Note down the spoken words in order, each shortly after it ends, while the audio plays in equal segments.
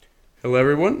Hello,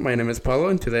 everyone. My name is Paulo,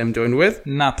 and today I'm joined with.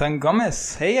 Nathan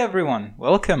Gomez. Hey everyone,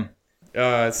 welcome.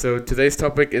 So today's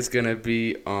topic is gonna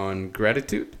be on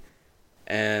gratitude,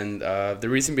 and the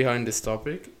reason behind this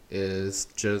topic is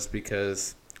just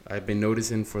because I've been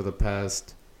noticing for the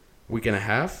past week and a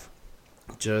half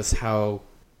just how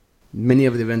many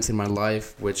of the events in my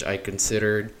life, which I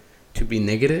considered to be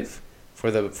negative,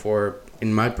 for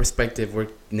in my perspective were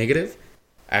negative,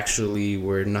 actually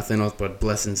were nothing else but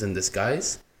blessings in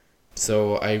disguise.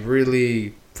 So I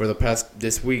really, for the past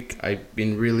this week, I've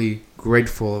been really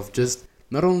grateful of just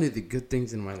not only the good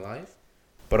things in my life,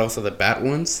 but also the bad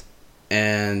ones.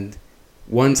 And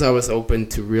once I was open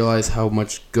to realize how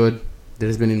much good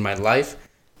there's been in my life,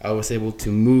 I was able to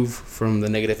move from the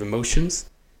negative emotions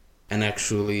and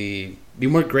actually be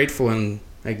more grateful and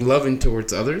like loving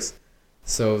towards others.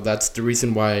 So that's the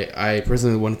reason why I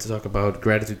personally wanted to talk about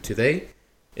gratitude today,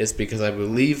 is because I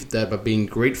believe that by being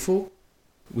grateful,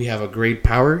 we have a great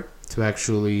power to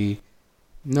actually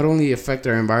not only affect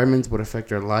our environment but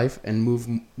affect our life and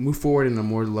move forward in a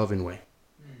more loving way.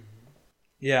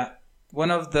 Yeah, one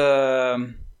of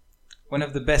the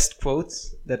best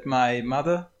quotes that my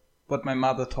mother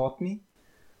taught me.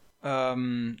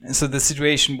 And so the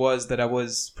situation was that I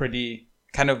was pretty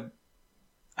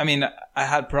I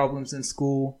had problems in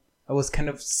school. I was kind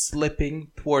of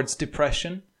slipping towards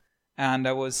depression, and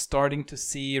I was starting to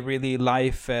see really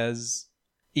life as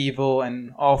evil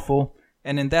and awful.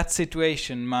 And in that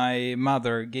situation, my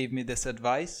mother gave me this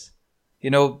advice.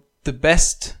 The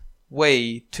best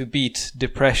way to beat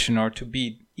depression or to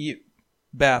beat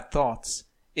bad thoughts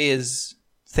is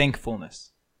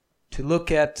thankfulness. To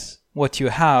look at what you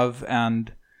have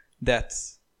and that,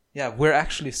 we're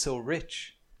actually so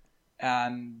rich.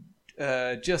 And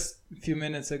just a few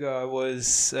minutes ago, I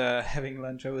was having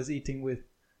lunch. I was eating with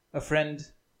a friend,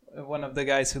 one of the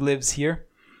guys who lives here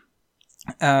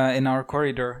in our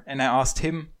corridor, and I asked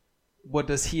him what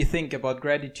does he think about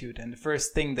gratitude, and the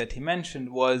first thing that he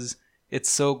mentioned was it's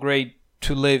so great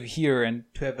to live here and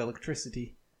to have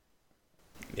electricity.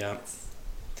 Yeah,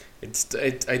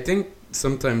 I think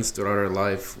sometimes throughout our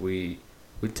life we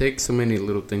take so many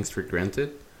little things for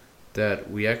granted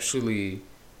that we actually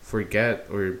forget,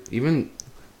 or even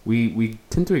we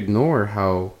tend to ignore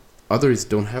how others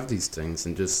don't have these things,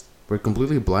 and just we're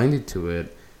completely blinded to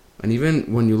it. And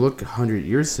even when you look 100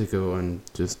 years ago and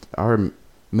just our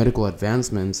medical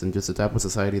advancements and just the type of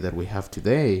society that we have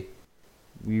today,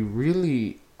 we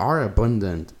really are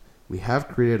abundant. We have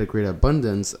created a great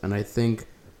abundance, and I think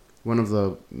one of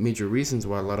the major reasons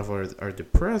why a lot of us are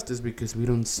depressed is because we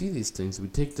don't see these things. We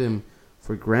take them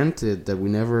for granted that we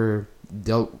never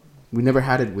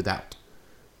had it without.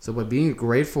 So by being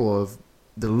grateful of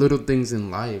the little things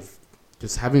in life,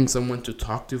 just having someone to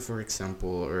talk to, for example,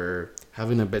 or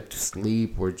having a bed to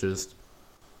sleep, or just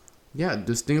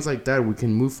things like that, we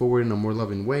can move forward in a more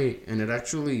loving way. And it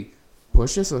actually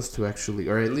pushes us to actually,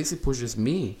 or at least it pushes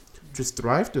me to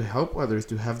strive to help others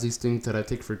to have these things that I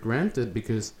take for granted,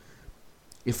 because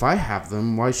if I have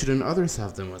them, why shouldn't others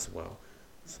have them as well?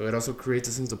 So it also creates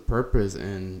a sense of purpose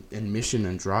and mission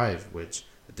and drive, which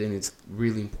I think is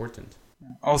really important.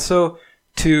 Also,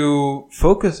 to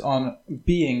focus on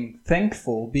being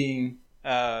thankful,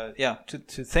 to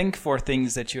thank for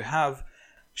things that you have,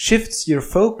 shifts your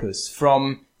focus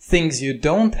from things you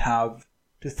don't have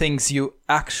to things you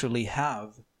actually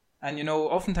have. And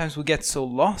oftentimes we get so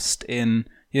lost in,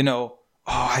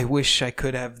 I wish I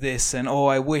could have this, and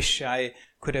I wish I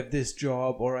could have this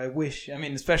job, or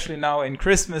especially now in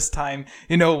Christmas time,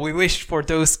 we wish for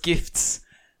those gifts.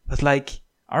 But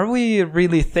are we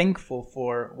really thankful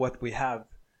for what we have?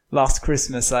 Last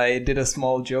Christmas, I did a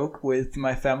small joke with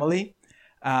my family.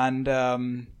 And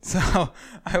so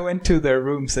I went to their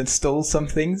rooms and stole some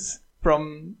things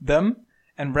from them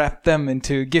and wrapped them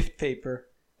into gift paper.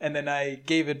 And then I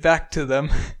gave it back to them.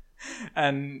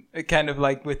 And kind of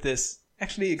with this,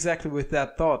 actually exactly with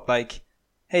that thought,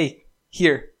 hey,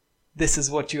 here, this is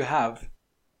what you have.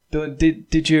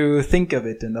 Did you think of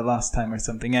it in the last time or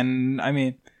something? And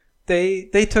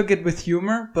they took it with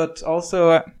humor, but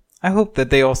also I hope that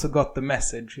they also got the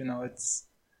message.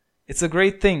 It's a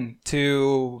great thing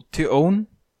to own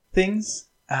things,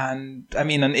 and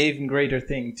an even greater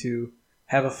thing to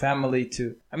have a family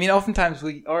to. Oftentimes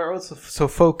we are also so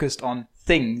focused on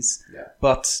things,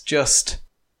 but just,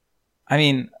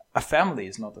 a family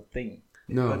is not a thing.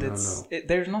 No.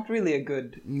 There's not really a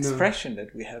good expression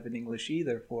that we have in English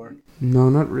either for. No,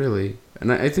 not really.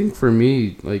 And I think for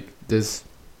me, this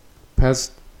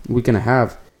past week and a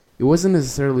half, it wasn't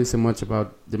necessarily so much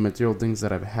about the material things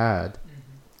that I've had,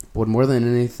 but more than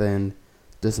anything,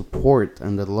 the support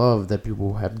and the love that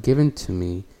people have given to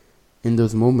me in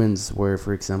those moments where,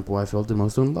 for example, I felt the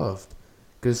most unloved.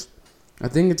 Because I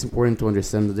think it's important to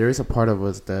understand that there is a part of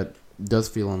us that does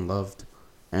feel unloved.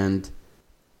 And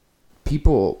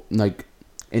people, like,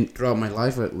 throughout my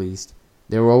life at least,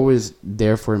 they were always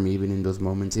there for me, even in those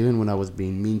moments. Even when I was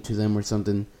being mean to them or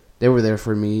something, they were there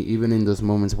for me. Even in those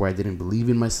moments where I didn't believe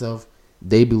in myself,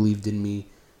 they believed in me.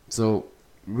 So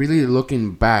really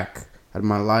looking back at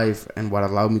my life and what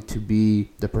allowed me to be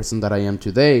the person that I am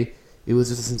today, it was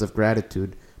just a sense of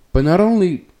gratitude. But not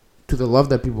only to the love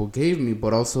that people gave me,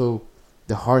 but also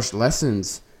the harsh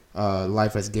lessons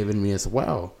life has given me as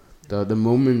well. The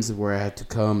moments where I had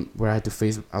to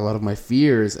face a lot of my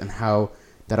fears, and how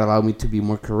that allowed me to be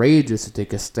more courageous, to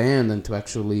take a stand, and to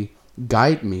actually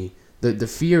guide me. The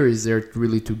fear is there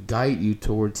really to guide you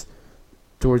towards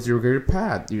your greater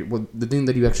path, the thing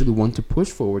that you actually want to push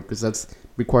forward, because that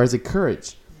requires a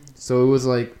courage. So it was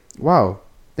like, wow,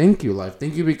 thank you, life.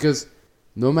 Thank you, because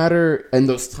no matter in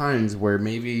those times where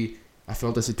maybe I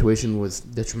felt the situation was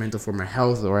detrimental for my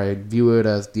health, or I view it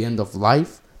as the end of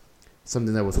life,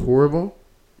 something that was horrible,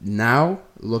 now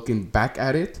looking back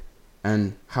at it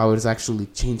and how it has actually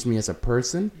changed me as a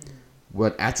person,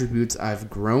 what attributes I've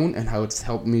grown and how it's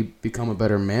helped me become a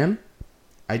better man,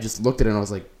 I just looked at it and I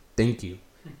was like, thank you.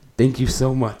 Thank you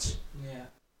so much.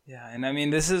 Yeah, and I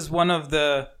mean, this is one of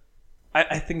the,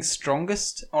 I think,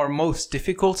 strongest or most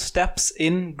difficult steps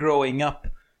in growing up,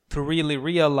 to really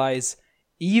realize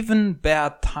even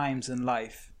bad times in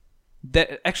life,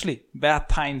 that actually bad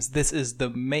times, this is the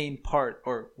main part,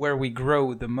 or where we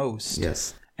grow the most.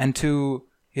 Yes. And to,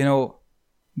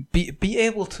 be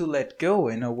able to let go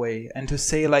in a way, and to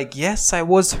say, like, yes, I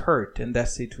was hurt in that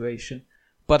situation,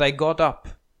 but I got up.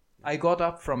 I got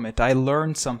up from it. I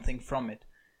learned something from it.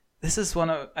 This is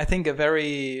I think, a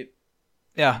very,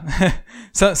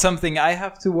 something I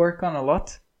have to work on a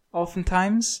lot,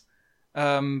 oftentimes.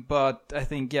 But I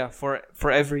think,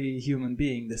 for every human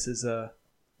being, this is a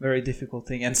very difficult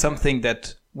thing, and something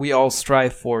that we all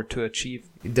strive for to achieve.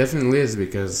 It definitely is,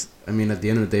 because, I mean, at the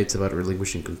end of the day, it's about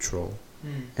relinquishing control.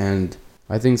 And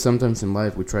I think sometimes in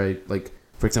life we try, like,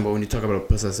 for example, when you talk about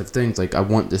possessive things, like, I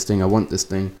want this thing,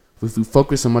 if we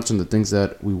focus so much on the things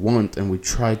that we want, and we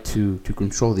try to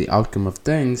control the outcome of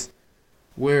things,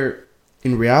 where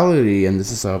in reality, and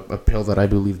this is a pill that I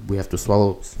believe we have to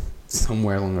swallow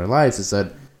somewhere along our lives, is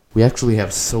that we actually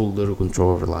have so little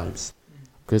control over our lives.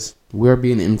 Because we're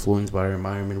being influenced by our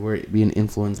environment, we're being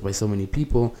influenced by so many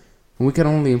people, and we can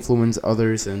only influence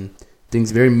others and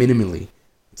things very minimally.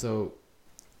 So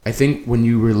I think when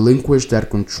you relinquish that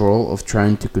control of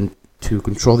trying to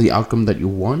control the outcome that you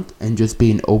want, and just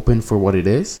being open for what it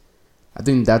is, I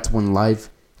think that's when life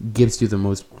gives you the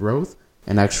most growth,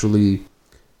 and actually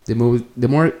the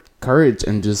more courage,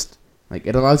 and just, like,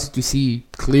 it allows you to see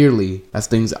clearly as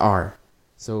things are.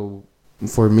 So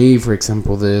for me, for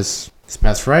example, this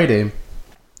past Friday,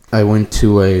 I went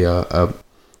to a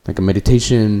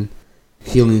meditation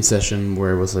healing session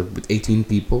where it was with 18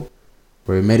 people,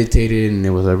 where we meditated, and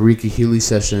it was a Reiki healing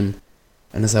session.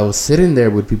 And as I was sitting there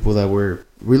with people that were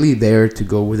really there to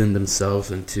go within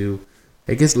themselves, and to,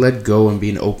 I guess, let go and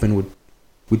being open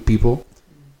with people,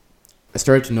 I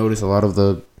started to notice a lot of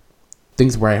the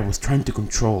things where I was trying to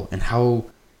control, and how,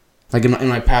 like, in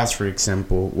my past, for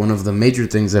example, one of the major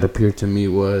things that appeared to me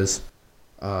was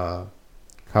how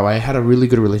I had a really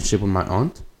good relationship with my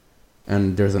aunt,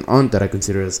 and there's an aunt that I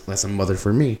consider as a mother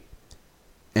for me.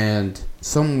 And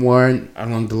somewhere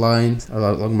along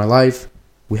my life,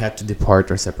 we had to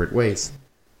depart our separate ways.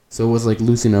 So it was like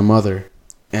losing a mother,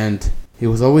 and it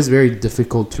was always very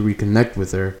difficult to reconnect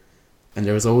with her, and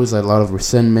there was always a lot of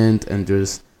resentment, and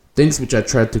there's things which I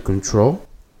tried to control.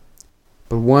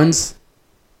 But once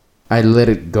I let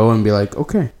it go and be like,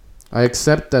 okay, I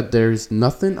accept that there's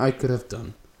nothing I could have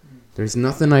done. There's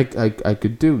nothing I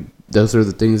could do. Those are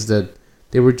the things that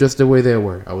they were just the way they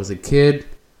were. I was a kid.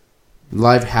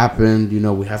 Life happened.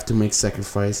 We have to make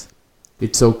sacrifice.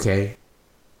 It's okay.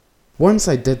 Once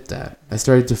I did that, I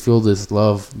started to feel this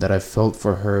love that I felt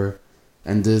for her,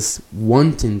 and this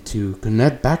wanting to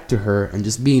connect back to her, and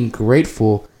just being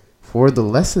grateful for the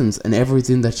lessons and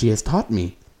everything that she has taught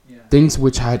me. Yeah. Things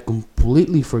which I had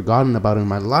completely forgotten about in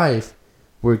my life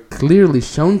were clearly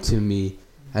shown to me,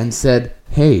 and said,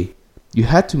 hey, you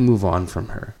had to move on from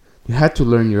her. You had to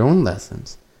learn your own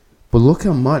lessons. But look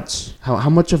how much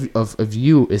of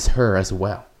you is her as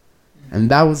well. And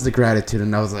that was the gratitude,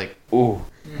 and I was like, oh.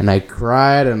 And I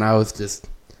cried, and I was just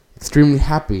extremely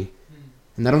happy.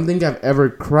 And I don't think I've ever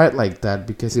cried like that,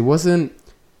 because it wasn't,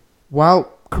 while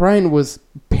crying was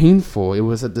painful, it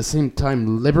was at the same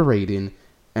time liberating,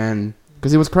 and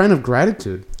because it was crying of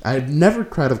gratitude. I had never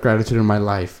cried of gratitude in my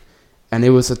life. And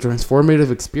it was a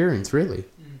transformative experience, really.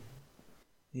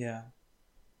 Yeah.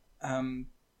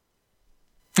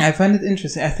 I find it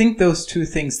interesting. I think those two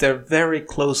things, they're very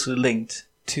closely linked.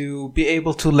 To be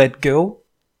able to let go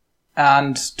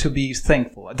and to be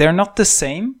thankful. They're not the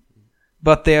same,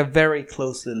 but they are very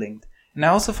closely linked. And I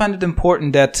also find it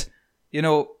important that,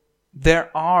 there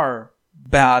are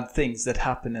bad things that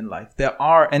happen in life. There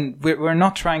are, and we're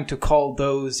not trying to call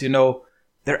those,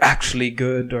 they're actually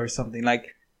good or something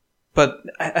like. But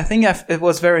I think it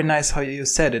was very nice how you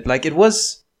said it. Like, it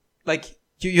was like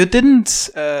you didn't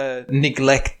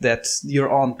neglect that your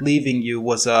aunt leaving you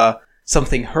was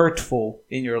something hurtful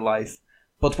in your life,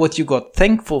 but what you got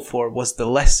thankful for was the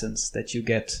lessons that you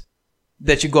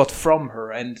got from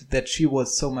her, and that she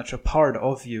was so much a part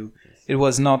of you. It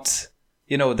was not,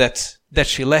 that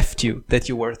she left you that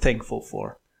you were thankful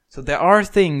for. So there are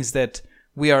things that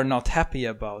we are not happy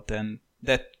about and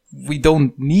that we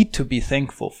don't need to be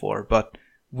thankful for, but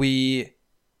we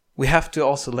have to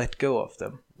also let go of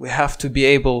them. We have to be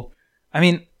able,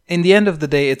 in the end of the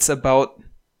day, it's about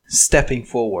stepping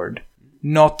forward,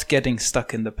 not getting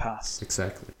stuck in the past.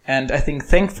 Exactly. And I think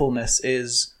thankfulness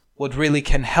is what really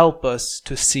can help us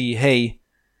to see, hey,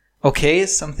 okay,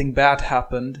 something bad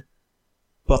happened,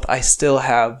 but I still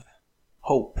have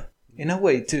hope. In a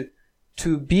way,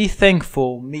 to be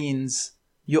thankful means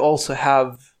you also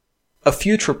have a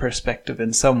future perspective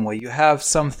in some way. You have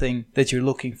something that you're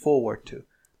looking forward to.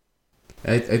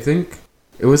 I think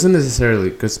it wasn't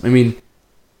necessarily because, at the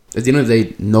end of the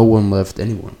day, no one left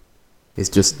anyone. It's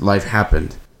just life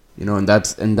happened, and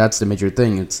that's the major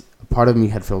thing. It's a part of me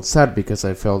had felt sad because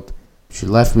I felt she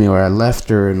left me or I left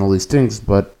her and all these things,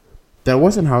 but that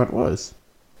wasn't how it was.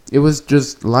 It was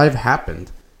just life happened,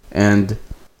 and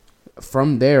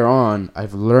from there on,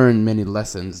 I've learned many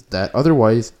lessons that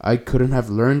otherwise I couldn't have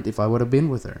learned if I would have been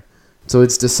with her. So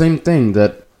it's the same thing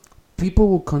that people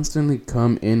will constantly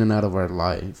come in and out of our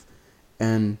life,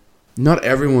 and not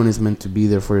everyone is meant to be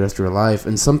there for the rest of your life,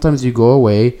 and sometimes you go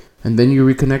away and then you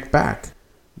reconnect back.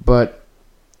 But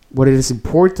what it is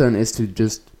important is to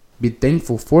just be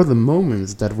thankful for the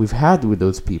moments that we've had with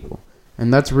those people.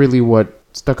 And that's really what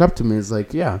stuck up to me. Is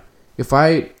like, yeah, if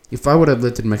I would have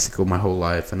lived in Mexico my whole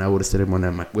life and I would have stayed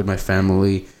with my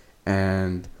family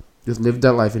and just lived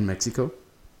that life in Mexico,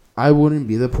 I wouldn't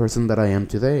be the person that I am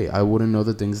today. I wouldn't know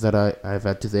the things that I've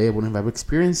had today. I wouldn't have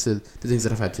experienced the things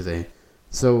that I've had today.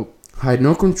 So I had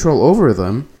no control over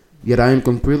them, yet I am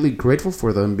completely grateful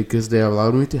for them because they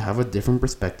allowed me to have a different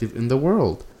perspective in the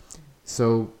world.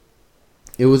 So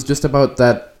it was just about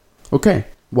that, okay,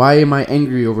 why am I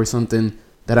angry over something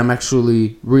that I'm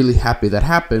actually really happy that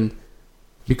happened?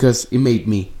 Because it made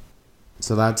me.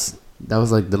 So that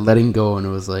was like the letting go, and it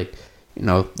was like,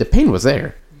 the pain was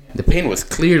there. Yeah. The pain was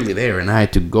clearly there, and I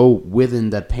had to go within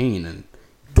that pain and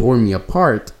tore me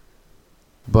apart.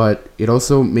 But it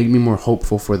also made me more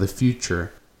hopeful for the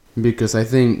future, because I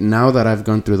think now that I've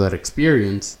gone through that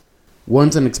experience,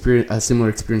 once a similar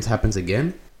experience happens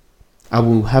again, I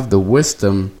will have the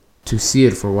wisdom to see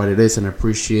it for what it is and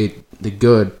appreciate the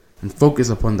good and focus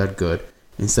upon that good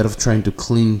instead of trying to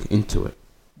cling into it.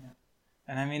 Yeah.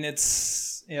 And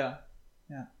it's, yeah.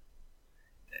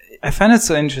 I find it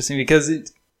so interesting because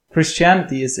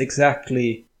Christianity has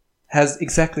exactly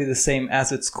the same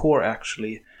as its core,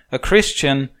 actually. A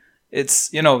Christian,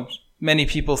 it's, many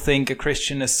people think a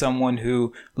Christian is someone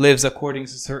who lives according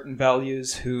to certain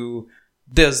values, who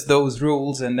does those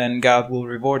rules, and then God will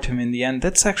reward him in the end.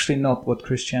 That's actually not what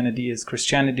Christianity is.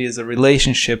 Christianity is a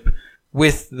relationship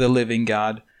with the living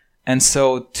God. And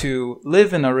so to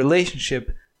live in a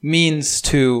relationship means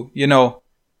to,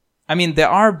 there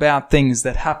are bad things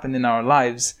that happen in our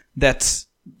lives, that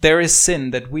there is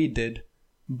sin that we did.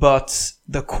 But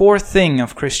the core thing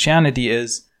of Christianity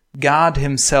is God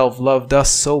himself loved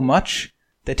us so much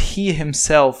that he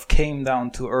himself came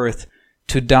down to earth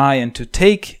to die and to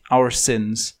take our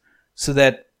sins, so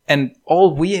that, and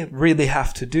all we really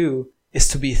have to do is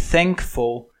to be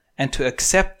thankful and to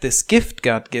accept this gift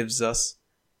God gives us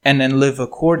and then live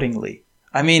accordingly.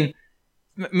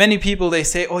 Many people, they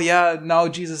say, oh yeah, now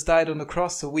Jesus died on the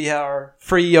cross, so we are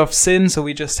free of sin, so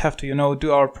we just have to,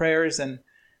 do our prayers and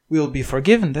we'll be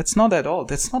forgiven. That's not at all.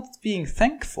 That's not being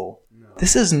thankful. No.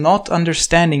 This is not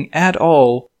understanding at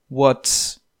all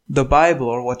what the Bible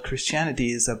or what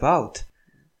Christianity is about.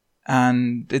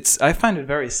 And I find it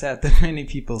very sad that many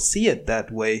people see it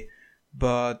that way,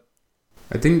 but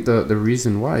I think the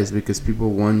reason why is because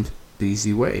people want the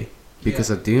easy way.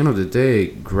 Because at the end of the day,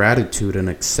 gratitude and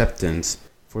acceptance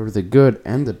for the good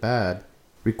and the bad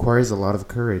requires a lot of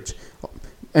courage.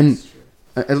 And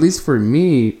at least for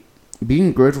me,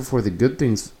 being grateful for the good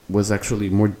things was actually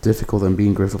more difficult than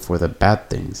being grateful for the bad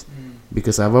things,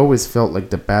 because I've always felt like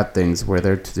the bad things were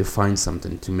there to define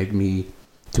something, to make me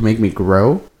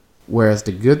grow, whereas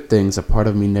the good things a part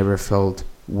of me never felt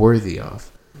worthy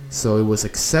of. So it was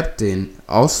accepting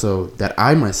also that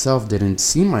I myself didn't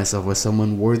see myself as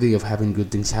someone worthy of having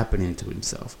good things happening to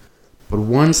himself. But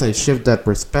once I shift that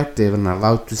perspective and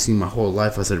allowed to see my whole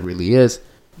life as it really is,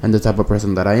 and the type of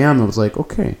person that I am, I was like,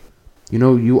 okay,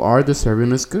 you are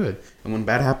deserving as good. And when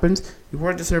bad happens, you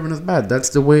are deserving as bad. That's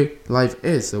the way life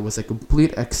is. So it was a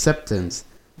complete acceptance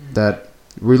that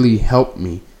really helped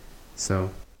me.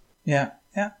 So. Yeah,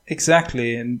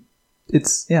 exactly. And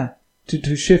it's,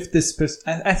 to shift this.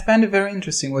 I find it very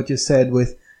interesting what you said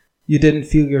with you didn't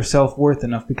feel yourself worth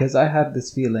enough, because I had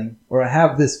this feeling, or I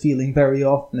have this feeling very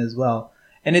often as well.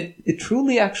 And it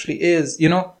truly actually is,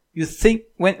 you think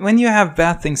when you have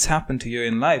bad things happen to you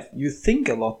in life, you think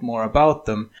a lot more about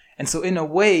them. And so in a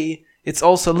way, it's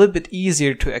also a little bit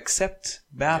easier to accept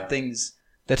bad things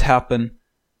that happen.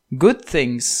 Good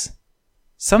things,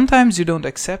 sometimes you don't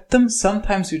accept them,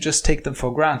 sometimes you just take them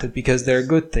for granted because they're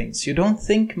good things. You don't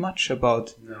think much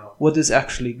about what is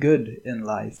actually good in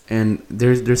life. And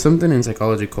there's something in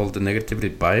psychology called the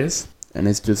negativity bias, and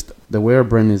it's just the way our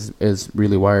brain is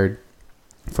really wired.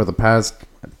 In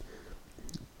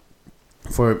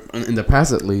the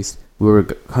past at least, we were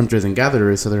hunters and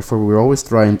gatherers, so therefore we were always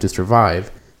trying to survive.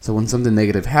 So when something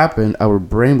negative happened, our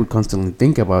brain would constantly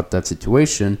think about that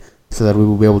situation so that we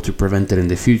would be able to prevent it in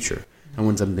the future. And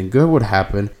when something good would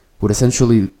happen, would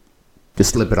essentially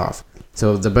just slip it off.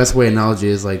 So the best way analogy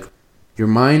is like your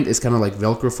mind is kind of like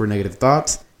Velcro for negative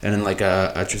thoughts, and then like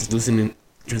a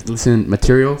translucent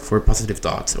material for positive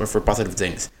thoughts or for positive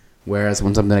things. Whereas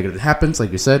when something negative happens,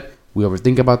 like you said, we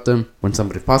overthink about them. When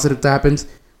something positive happens,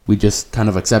 we just kind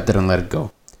of accept it and let it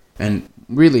go. And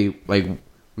really, like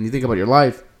when you think about your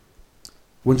life,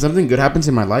 when something good happens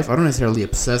in my life, I don't necessarily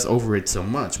obsess over it so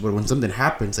much. But when something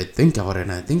happens, I think about it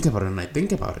and I think about it and I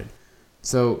think about it.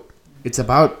 So it's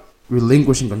about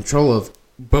relinquishing control of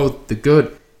both the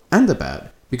good and the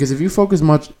bad. Because if you focus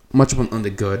much on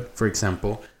the good, for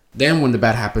example, then when the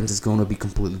bad happens, it's going to be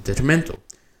completely detrimental.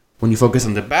 When you focus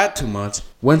on the bad too much,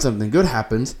 when something good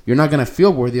happens, you're not going to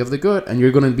feel worthy of the good, and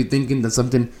you're going to be thinking that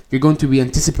you're going to be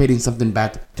anticipating something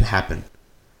bad to happen.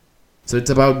 So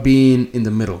it's about being in the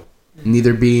middle.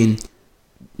 Neither in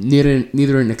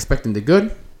expecting the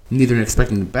good, neither in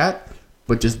expecting the bad,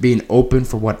 but just being open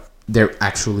for what there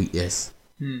actually is.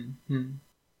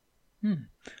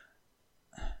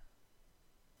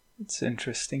 It's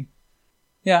interesting.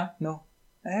 Yeah, no,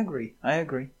 I agree.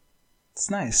 It's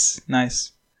nice.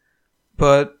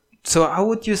 But so, how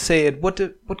would you say it? What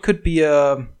could be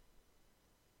in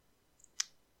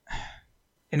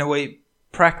a way,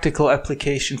 practical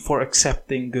application for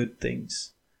accepting good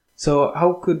things? So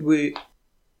how could we,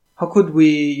 how could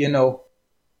we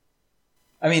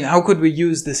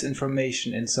use this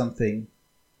information in something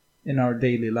in our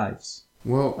daily lives?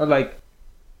 Well, or like,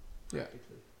 yeah,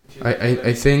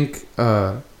 I think,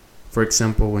 for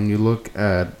example, when you look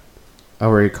at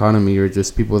our economy or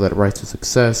just people that rise to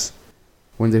success,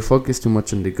 when they focus too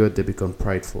much on the good, they become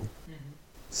prideful.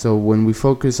 So when we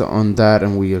focus on that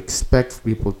and we expect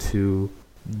people to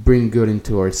bring good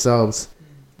into ourselves,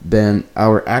 then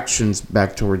our actions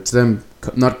back towards them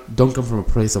don't come from a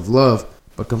place of love,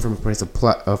 but come from a place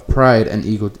of pride and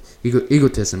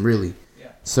egotism, really.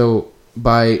 Yeah. So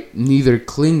by neither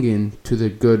clinging to the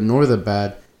good nor the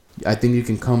bad, I think you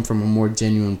can come from a more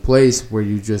genuine place where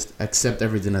you just accept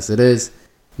everything as it is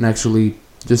and actually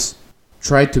just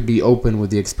try to be open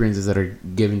with the experiences that are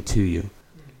given to you.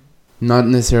 Not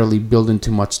necessarily building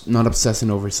too much, not obsessing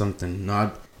over something,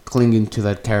 not clinging to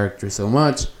that character so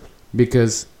much,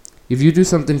 because if you do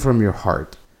something from your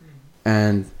heart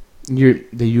and the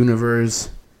universe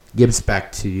gives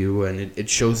back to you and it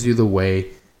shows you the way,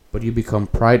 but you become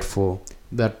prideful,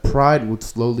 that pride would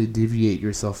slowly deviate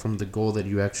yourself from the goal that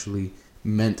you actually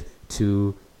meant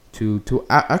to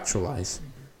actualize.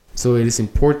 So it is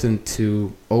important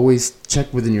to always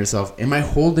check within yourself. Am I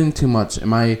holding too much?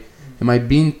 Am I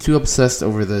being too obsessed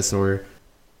over this? Or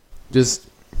just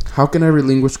how can I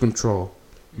relinquish control?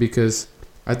 Because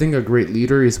I think a great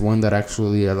leader is one that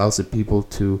actually allows the people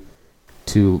to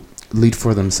lead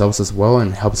for themselves as well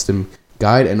and helps them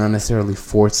guide and not necessarily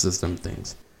forces them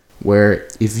things. Where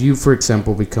if you, for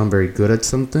example, become very good at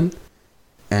something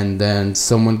and then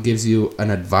someone gives you an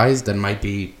advice that might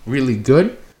be really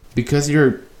good, because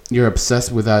you're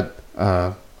obsessed with that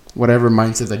whatever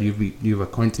mindset that you've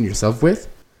acquainted yourself with,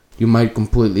 you might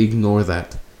completely ignore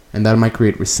that, and that might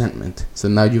create resentment. So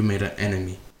now you've made an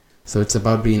enemy. So it's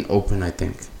about being open, I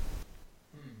think.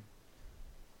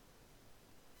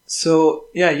 So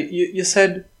yeah, you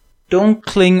said don't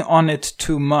cling on it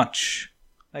too much.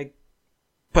 Like,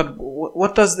 but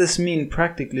what does this mean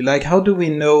practically? Like, how do we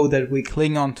know that we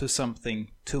cling on to something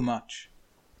too much?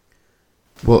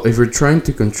 Well, if you're trying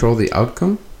to control the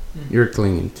outcome, you're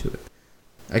clinging to it.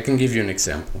 I can give you an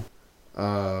example.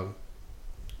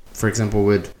 For example,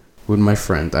 with my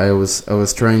friend, I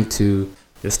was trying to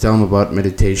just tell him about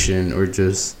meditation or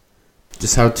just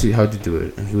how to do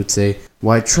it, and he would say,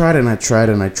 "Well, I tried and I tried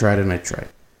and I tried and I tried."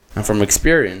 And from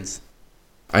experience,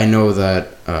 I know that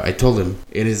I told him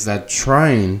it is that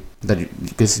trying that,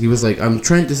 because he was like, "I'm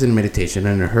trying to sit in meditation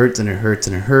and it hurts and it hurts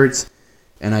and it hurts,"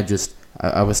 and I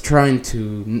was trying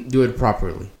to do it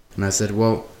properly, and I said,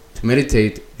 "Well, to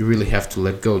meditate, you really have to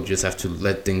let go. You just have to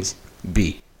let things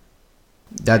be.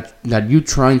 That you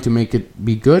trying to make it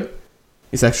be good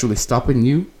is actually stopping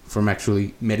you from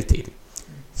actually meditating."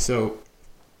 So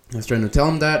I was trying to tell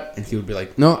him that, and he would be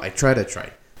like, "No, I tried.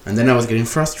 And then I was getting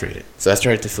frustrated. So I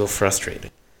started to feel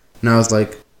frustrated. And I was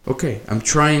like, okay, I'm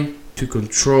trying to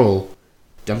get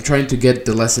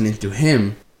the lesson into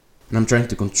him, and I'm trying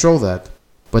to control that.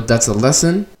 But that's a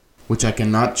lesson which I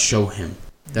cannot show him.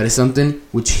 That is something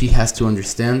which he has to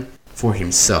understand for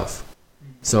himself.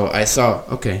 So I saw,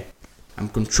 okay, I'm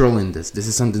controlling this. This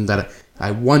is something that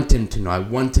I want him to know. I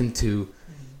want him to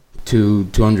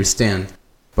understand,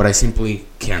 but I simply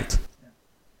can't."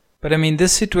 But I mean,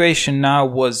 this situation now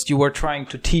was you were trying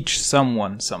to teach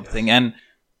someone something, and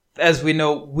as we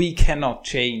know, we cannot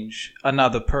change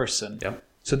another person. Yep.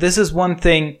 So this is one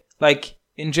thing, like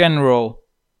in general,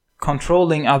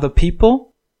 controlling other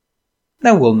people,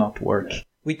 that will not work.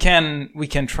 We can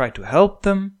try to help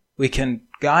them, we can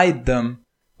guide them,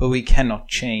 but we cannot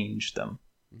change them.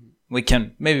 We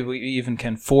even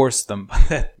can force them,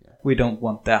 but we don't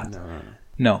want that.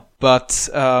 No. But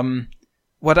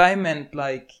what I meant,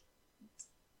 like,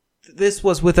 this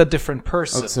was with a different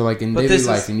person. Oh, so like in daily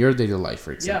life, in your daily life,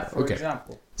 for example. Yeah, for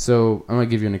example. So I'm going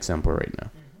to give you an example right now.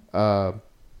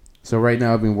 So right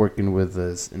now I've been working with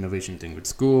this innovation thing with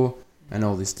school and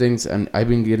all these things, and I've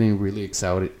been getting really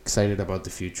excited about the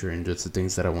future and just the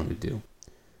things that I want to do.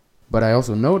 But I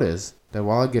also notice that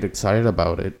while I get excited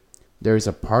about it, there is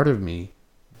a part of me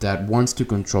that wants to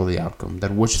control the outcome,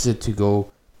 that wishes it to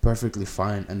go perfectly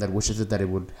fine, and that wishes it that it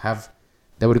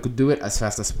could do it as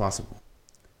fast as possible.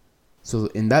 So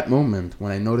in that moment,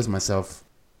 when I notice myself,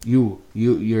 you're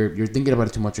thinking about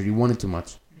it too much, or you want it too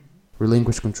much,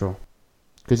 relinquish control,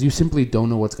 because you simply don't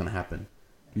know what's gonna happen.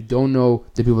 You don't know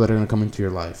the people that are gonna come into your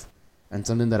life. And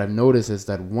something that I've noticed is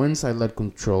that once I let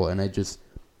control and I just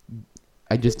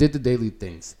did the daily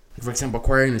things, like for example,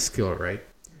 acquiring a skill, right?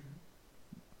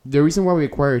 The reason why we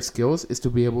acquire skills is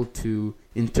to be able to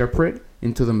interpret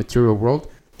into the material world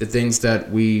the things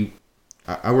that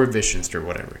our visions or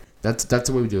whatever. That's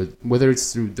the way we do it. Whether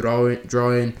it's through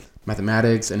drawing,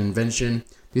 mathematics, and invention,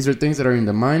 these are things that are in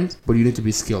the mind, but you need to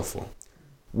be skillful.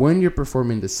 When you're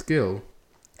performing the skill,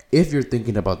 if you're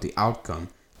thinking about the outcome,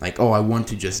 like, oh, I want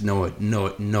to just know it,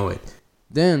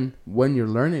 then when you're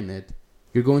learning it,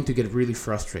 you're going to get really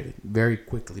frustrated very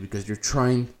quickly because you're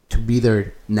trying to be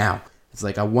there now. It's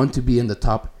like, I want to be in the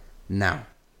top now.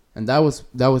 And that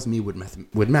was me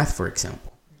with math, for example.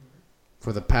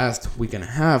 For the past week and a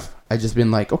half, I just been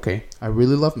like, okay, I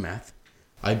really love math.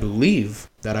 I believe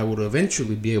that I would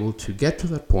eventually be able to get to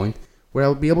that point where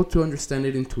I'll be able to understand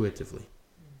it intuitively.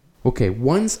 Okay,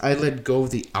 once I let go of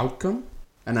the outcome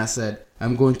and I said,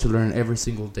 I'm going to learn every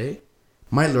single day,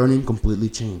 my learning completely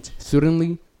changed.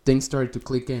 Suddenly, things started to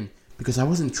click in because I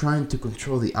wasn't trying to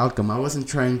control the outcome. I wasn't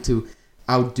trying to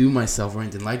outdo myself or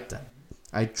anything like that.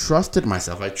 I trusted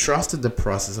myself. I trusted the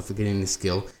process of getting the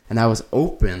skill, and I was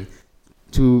open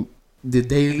to the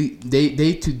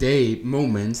day-to-day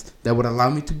moments that would allow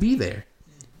me to be there.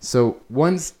 So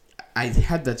once I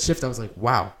had that shift, I was like,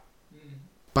 wow.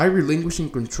 By relinquishing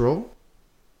control,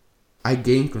 I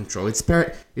gain control. It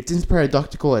seems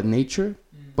paradoxical at nature,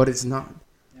 but it's not.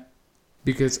 Yeah.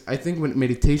 Because I think with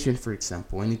meditation, for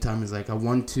example, anytime it's like, I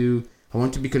want to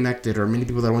be connected, or many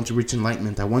people that want to reach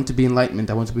enlightenment. I want to be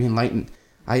enlightened.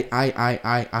 I.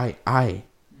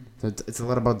 So it's a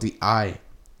lot about the I.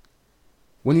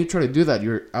 When you try to do that,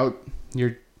 you're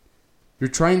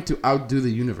trying to outdo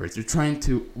the universe. You're trying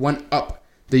to one up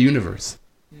the universe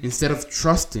instead of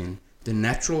trusting the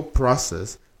natural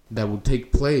process that will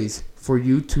take place for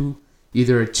you to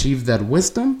either achieve that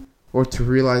wisdom or to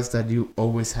realize that you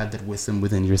always had that wisdom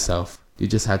within yourself. You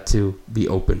just had to be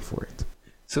open for it.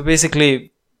 So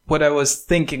basically, what I was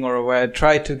thinking, or where I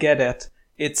tried to get at,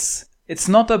 it's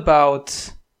not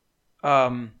about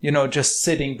just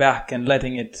sitting back and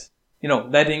letting it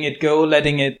go,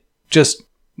 letting it just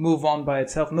move on by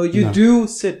itself. No, you No. do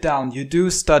sit down. You do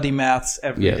study maths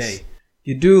every Yes. day.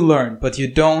 You do learn, but you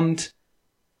don't,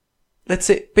 let's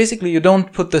say, basically you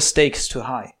don't put the stakes too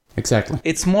high. Exactly.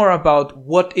 It's more about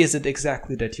what is it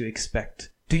exactly that you expect.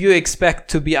 Do you expect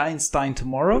to be Einstein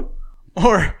tomorrow?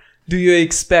 Or do you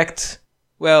expect,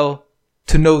 well,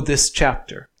 to know this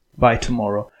chapter by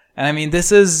tomorrow? And I mean,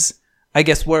 this is, I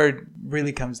guess, where it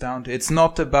really comes down to. It's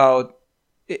not about,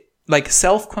 like,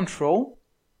 self-control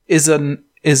is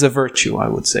a virtue, I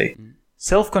would say.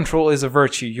 Self-control is a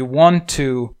virtue. You want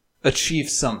to achieve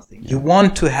something. You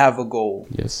want to have a goal.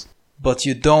 Yes. But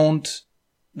you don't,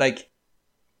 like,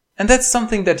 and that's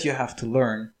something that you have to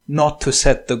learn, not to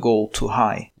set the goal too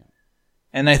high.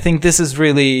 And I think this is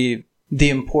really the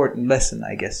important lesson,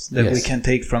 I guess, that we Yes. can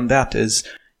take from that is,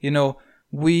 you know,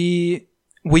 we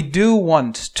do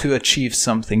want to achieve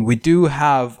something. We do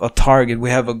have a target.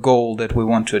 We have a goal that we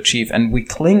want to achieve, and we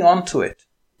cling on to it.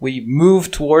 We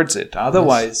move towards it.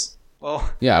 Otherwise,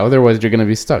 well, Yeah, otherwise you're going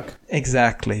to be stuck.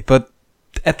 exactly. But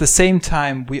at the same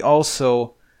time, we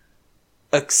also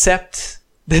accept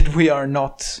that we are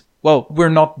not, well,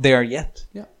 we're not there yet.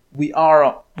 Yeah. We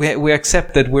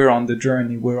accept that we're on the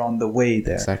journey, we're on the way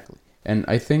there. Exactly. And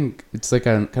I think it's like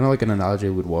kind of like an analogy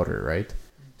with water, right?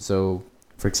 So,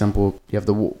 for example, you have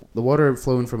the water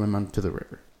flowing from a mountain to the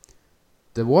river.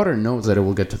 The water knows that it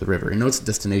will get to the river. It knows its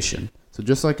destination. So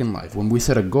just like in life, when we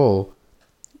set a goal,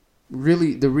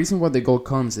 really the reason why the goal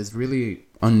comes is really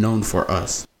unknown for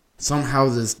us. Somehow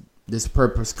this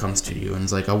purpose comes to you and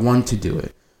it's like, I want to do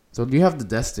it. So you have the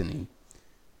destiny.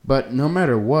 But no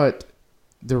matter what,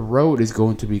 the road is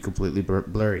going to be completely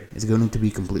blurry. It's going to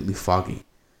be completely foggy.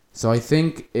 So I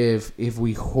think if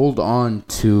we hold on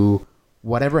to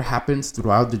whatever happens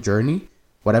throughout the journey,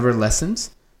 whatever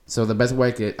lessons, so the best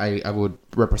way I would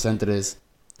represent it is,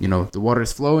 you know, the water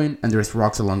is flowing and there's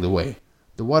rocks along the way.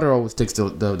 The water always takes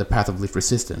the path of least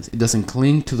resistance. It doesn't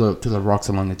cling to the rocks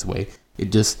along its way.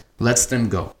 It just lets them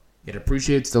go. It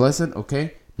appreciates the lesson.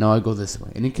 Okay, now I go this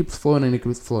way. And it keeps flowing and it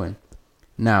keeps flowing.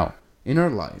 Now, in our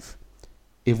life,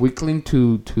 if we cling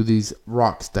to these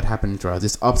rocks that happen to us,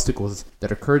 these obstacles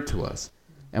that occur to us,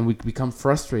 and we become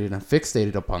frustrated and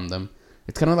fixated upon them,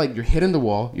 it's kind of like you're hitting the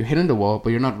wall, but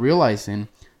you're not realizing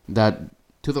that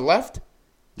to the left,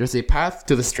 there's a path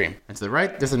to the stream. And to the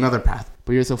right, there's another path.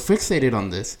 But you're so fixated on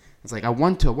this, it's like, I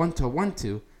want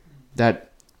to,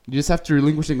 that you just have to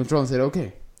relinquish the control and say,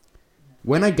 okay,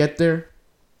 when I get there,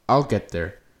 I'll get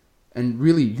there. And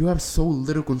really, you have so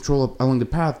little control along the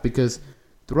path because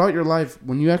throughout your life,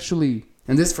 when you actually,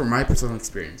 and this is from my personal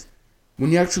experience,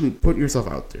 when you actually put yourself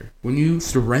out there, when you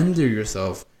surrender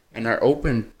yourself and are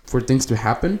open for things to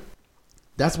happen,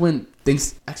 that's when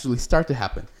things actually start to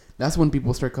happen. That's when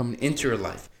people start coming into your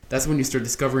life. That's when you start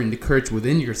discovering the courage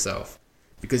within yourself.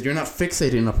 Because you're not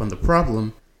fixating up on the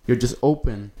problem, you're just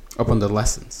open up on the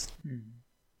lessons.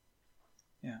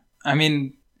 Yeah. I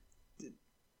mean,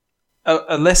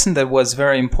 a lesson that was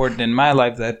very important in my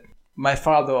life that my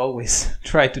father always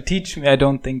tried to teach me, I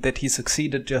don't think that he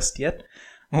succeeded just yet,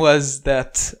 was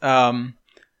that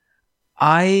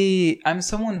I'm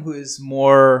someone who's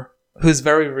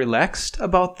very relaxed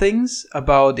about things,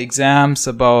 about exams,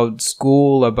 about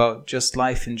school, about just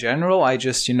life in general. I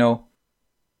just,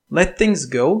 let things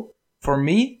go. For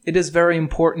me, it is very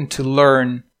important to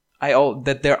learn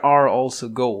that there are also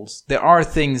goals. There are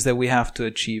things that we have to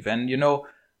achieve. And,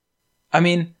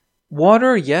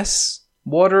 water, yes,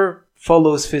 water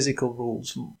follows physical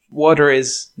rules. Water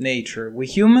is nature. We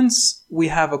humans, we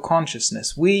have a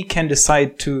consciousness. We can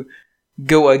decide to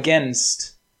go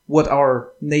against what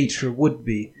our nature would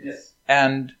be. Yes.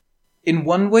 And in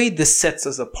one way, this sets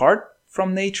us apart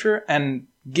from nature and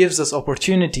gives us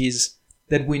opportunities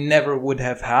that we never would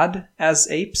have had as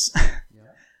apes.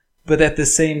 Yeah. But at the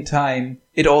same time,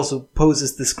 it also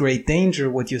poses this great danger,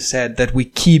 what you said, that we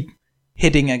keep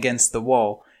hitting against the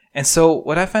wall. And so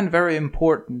what I find very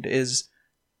important is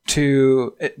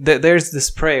there's this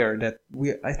prayer that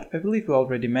I believe we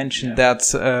already mentioned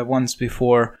that once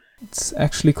before. It's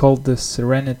actually called the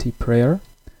Serenity Prayer.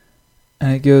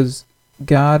 And it goes,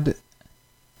 God,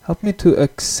 help me to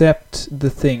accept the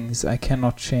things I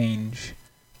cannot change.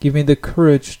 Give me the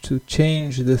courage to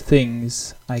change the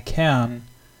things I can,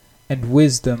 and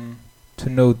wisdom to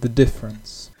know the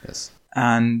difference. Yes.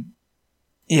 And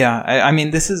yeah, I mean,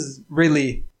 this is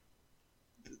really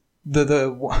the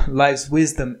life's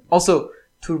wisdom. Also,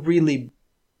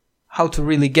 how to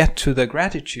really get to the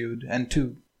gratitude and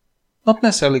to, not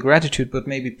necessarily gratitude, but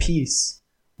maybe peace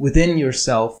within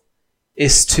yourself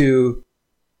is to,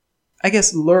 I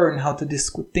guess, learn how to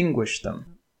distinguish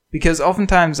them. Because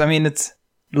oftentimes,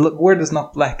 the word is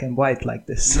not black and white like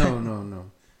this.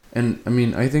 No. And I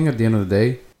mean, I think at the end of the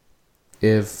day,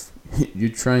 if you're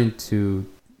trying to,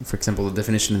 for example, the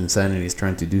definition of insanity is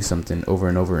trying to do something over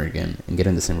and over again and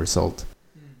getting the same result.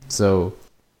 So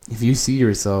if you see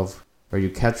yourself or you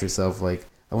catch yourself like,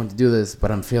 I want to do this, but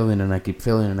I'm failing and I keep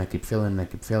failing and I keep failing and I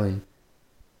keep failing.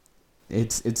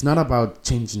 It's not about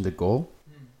changing the goal,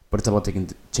 but it's about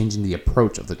changing the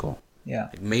approach of the goal. Yeah.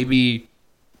 Like maybe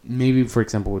for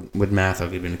example, with math, I'll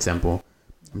give you an example.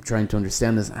 I'm trying to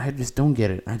understand this. I just don't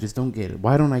get it.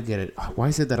 Why don't I get it? Why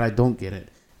is it that I don't get it?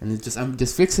 And I'm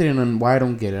just fixating on why I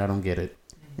don't get it.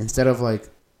 Instead of like,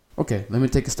 okay, let me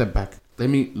take a step back. Let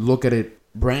me look at it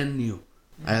brand new,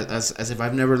 as if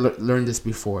I've never learned this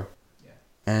before. Yeah.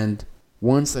 And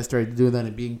once I started doing that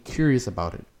and being curious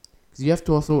about it, because you have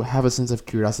to also have a sense of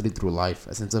curiosity through life,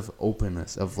 a sense of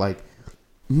openness, of like,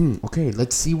 okay,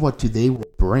 let's see what today will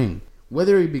bring.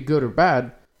 Whether it be good or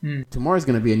bad, tomorrow's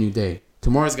going to be a new day.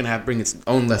 Tomorrow's going to bring its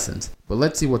own lessons. But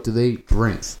let's see what today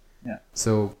brings. Yeah.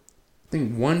 So I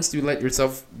think once you let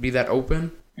yourself be that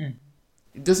open,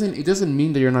 it doesn't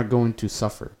mean that you're not going to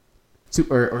suffer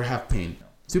or have pain.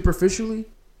 Superficially,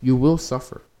 you will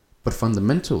suffer. But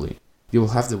fundamentally, you will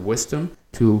have the wisdom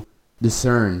to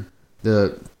discern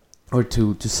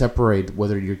to separate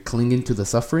whether you're clinging to the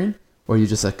suffering or you're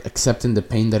just like accepting the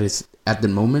pain that is at the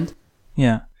moment.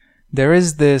 Yeah. There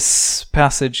is this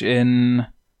passage in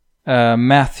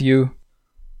Matthew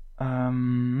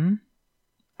 19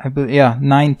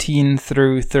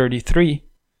 through 33.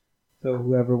 So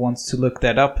whoever wants to look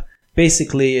that up.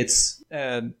 Basically, it's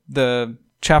the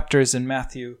chapters in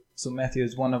Matthew. So Matthew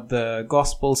is one of the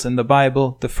Gospels in the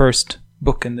Bible, the first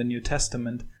book in the New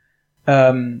Testament.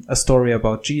 A story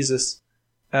about Jesus.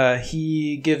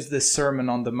 He gives this Sermon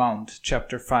on the Mount,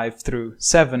 chapter 5 through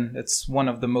 7. It's one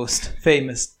of the most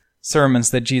famous sermons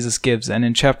that Jesus gives. And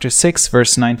in chapter 6,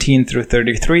 verse 19 through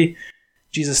 33,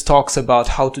 Jesus talks about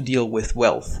how to deal with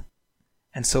wealth.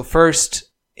 And so first,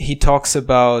 he talks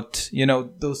about,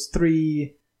 those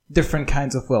three different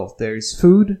kinds of wealth. There's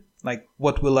food, like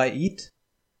what will I eat?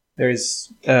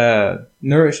 There's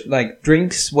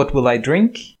drinks, what will I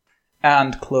drink?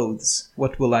 And clothes,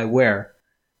 what will I wear?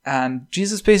 And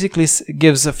Jesus basically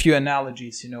gives a few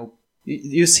analogies.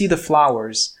 You see the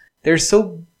flowers. They're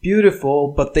so beautiful,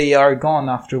 but they are gone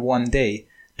after one day.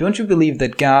 Don't you believe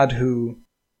that God, who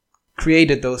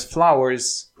created those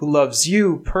flowers, who loves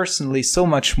you personally so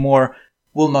much more,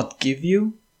 will not give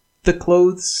you the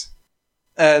clothes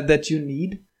that you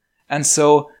need? And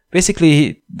so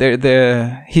basically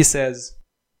he says,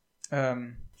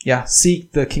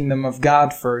 seek the kingdom of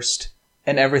God first,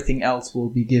 and everything else will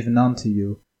be given unto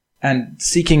you. And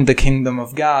seeking the kingdom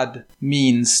of God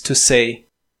means to say,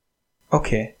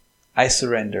 okay, I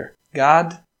surrender.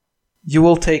 God, you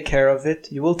will take care of it.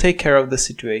 You will take care of the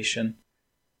situation.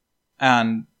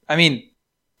 And,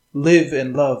 live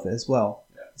in love as well.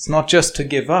 It's not just to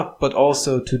give up, but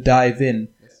also to dive in,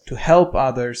 to help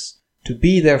others, to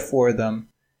be there for them.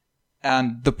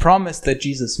 And the promise that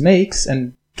Jesus makes,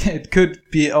 and it could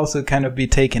be also kind of be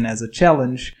taken as a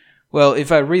challenge. Well,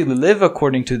 if I really live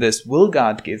according to this, will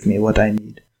God give me what I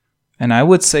need? And I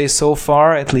would say so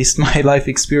far, at least my life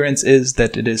experience is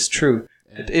that it is true.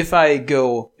 That if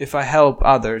I help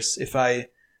others, if I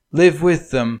live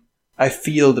with them, I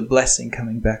feel the blessing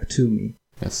coming back to me.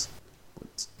 Yes.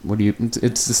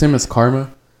 It's the same as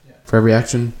karma. Yeah. For every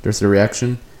action, there's a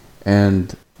reaction.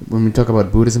 And when we talk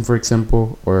about Buddhism, for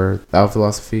example, or Tao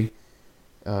philosophy,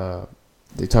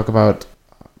 they talk about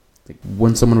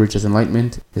when someone reaches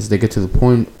enlightenment is they get to the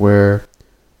point where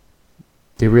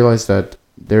they realize that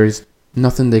there is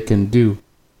nothing they can do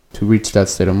to reach that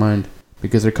state of mind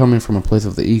because they're coming from a place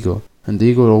of the ego, and the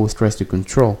ego always tries to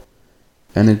control.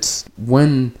 And it's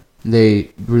when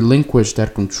they relinquish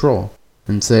that control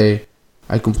and say,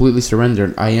 I completely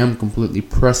surrender, I am completely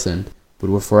present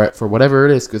for whatever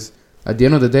it is, because at the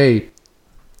end of the day,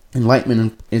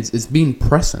 enlightenment is being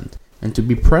present. And to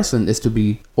be present is to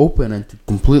be open and to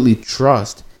completely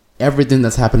trust everything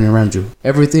that's happening around you.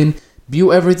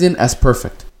 View everything as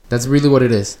perfect. That's really what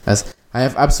it is. As I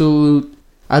have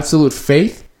absolute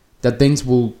faith that things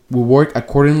will work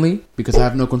accordingly because I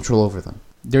have no control over them.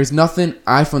 There's nothing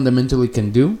I fundamentally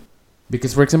can do.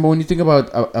 Because, for example, when you think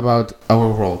about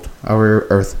our world, our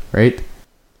earth, right?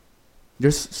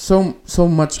 There's so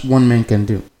much one man can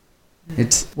do.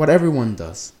 It's what everyone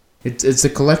does. It's a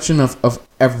collection of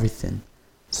everything.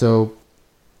 So,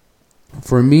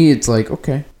 for me, it's like,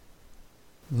 okay,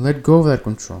 let go of that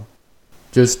control.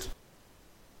 Just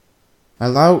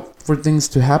allow for things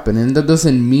to happen. And that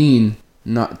doesn't mean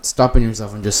not stopping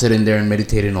yourself and just sitting there and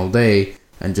meditating all day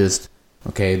and just,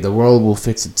 okay, the world will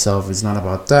fix itself. It's not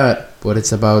about that, but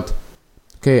it's about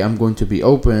okay, I'm going to be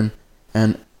open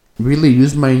and really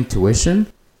use my intuition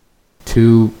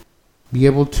to be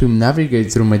able to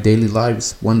navigate through my daily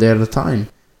lives one day at a time,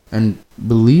 and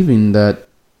believing that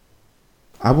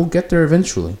I will get there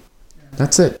eventually.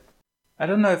 That's it. I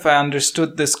don't know if I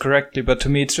understood this correctly, but to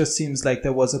me it just seems like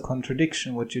there was a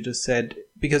contradiction what you just said,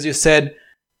 because you said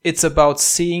it's about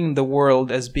seeing the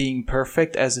world as being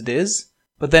perfect as it is,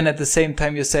 but then at the same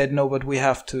time you said no, but we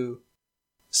have to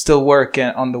still work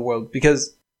on the world,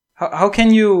 because how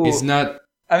can you... It's not...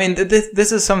 I mean,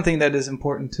 this is something that is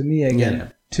important to me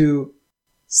again, to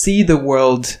see the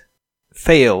world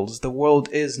fails. The world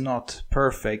is not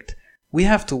perfect. We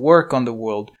have to work on the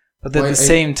world, but at the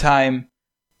same time,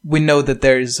 we know that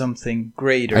there is something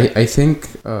greater. I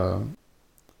think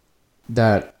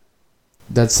that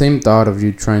same thought of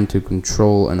you trying to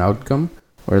control an outcome,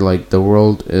 or like the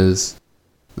world is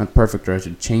not perfect or I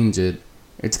should change it,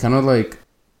 it's kind of like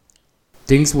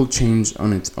things will change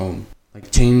on its own.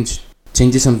 Like change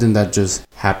is something that just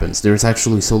happens. There's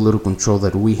actually so little control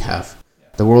that we have.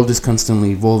 The world is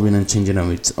constantly evolving and changing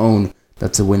on its own.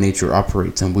 That's the way nature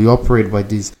operates, and we operate by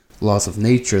these laws of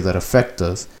nature that affect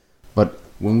us. But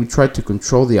when we try to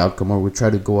control the outcome or we try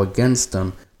to go against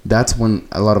them, that's when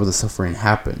a lot of the suffering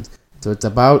happens. So it's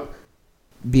about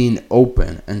being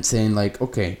open and saying like,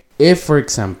 okay, if for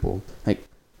example, like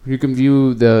you can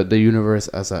view the universe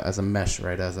as a mesh,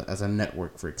 right? As a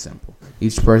network, for example.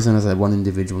 Each person has one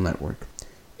individual network.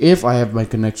 If I have my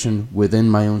connection within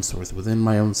my own source, within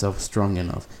my own self strong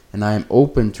enough, and I am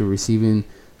open to receiving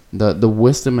the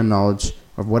wisdom and knowledge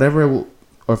of whatever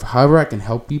of however I can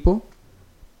help people,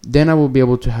 then I will be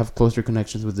able to have closer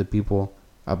connections with the people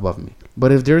above me.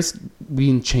 But if there's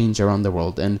being change around the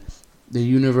world and the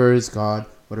universe, God,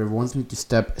 whatever wants me to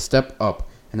step up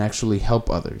and actually help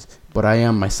others, but I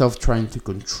am myself trying to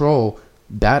control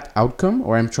that outcome,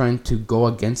 or I'm trying to go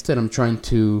against it, I'm trying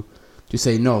to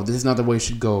say, no, this is not the way it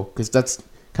should go, because that's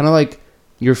kind of like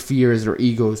your fears or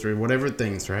egos or whatever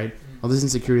things, right? All these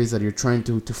insecurities that you're trying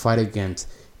to fight against.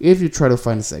 If you try to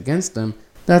fight against them,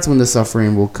 that's when the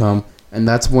suffering will come, and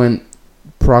that's when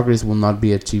progress will not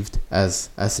be achieved as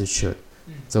it should.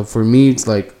 So for me, it's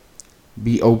like,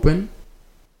 be open,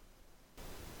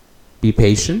 be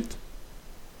patient,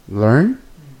 learn,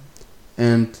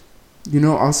 and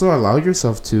also allow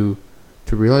yourself to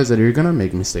realize that you're gonna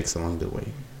make mistakes along the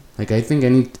way. Like I think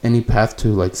any path to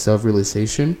like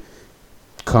self-realization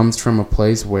comes from a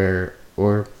place where,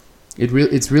 or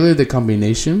it's really the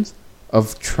combinations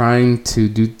of trying to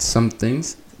do some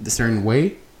things a certain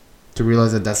way to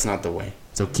realize that that's not the way.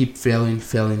 So keep failing, and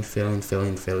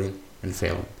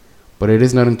failing. But it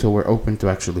is not until we're open to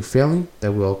actually failing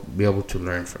that we'll be able to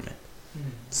learn from it.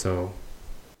 So,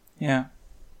 yeah.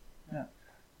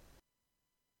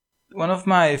 One of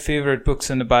my favorite books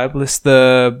in the Bible is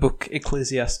the book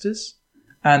Ecclesiastes.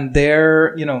 And there,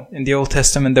 in the Old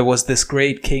Testament, there was this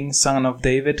great king, son of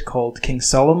David, called King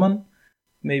Solomon.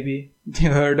 Maybe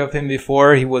you heard of him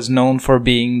before. He was known for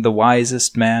being the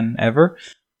wisest man ever.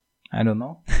 I don't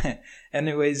know.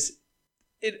 Anyways,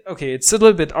 it's a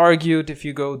little bit argued if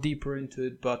you go deeper into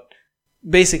it, but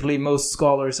basically most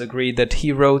scholars agree that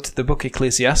he wrote the book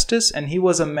Ecclesiastes, and he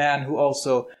was a man who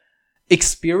also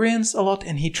experienced a lot,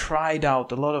 and he tried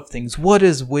out a lot of things. What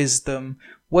is wisdom?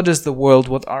 What is the world?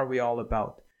 What are we all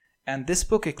about? And this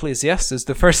book Ecclesiastes,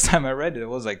 the first time I read it, I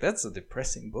was like, that's a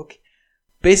depressing book.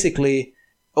 Basically,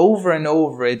 over and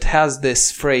over, it has this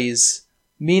phrase,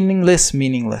 meaningless,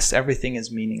 everything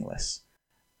is meaningless.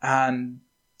 And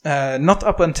not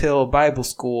up until Bible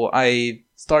school, I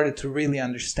started to really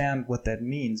understand what that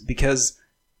means, because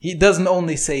he doesn't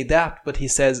only say that, but he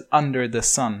says under the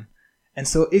sun. And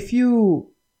so if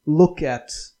you look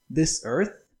at this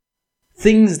earth,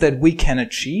 things that we can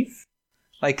achieve,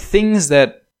 like things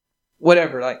that,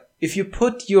 whatever, like if you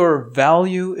put your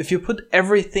value, if you put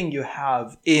everything you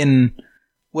have in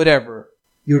whatever,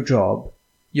 your job,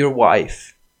 your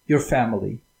wife, your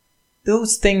family,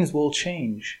 those things will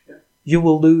change. You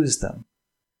will lose them.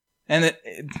 And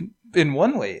in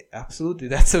one way, absolutely,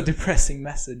 that's a depressing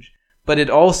message. But it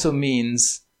also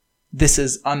means this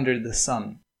is under the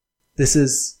sun. This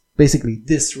is basically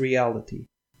this reality.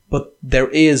 But there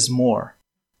is more.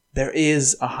 There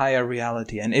is a higher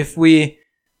reality. And if we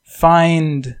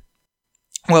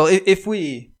if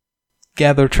we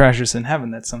gather treasures in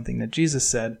heaven, that's something that Jesus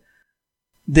said,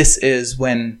 this is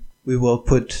when we will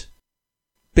put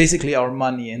basically our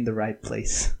money in the right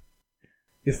place.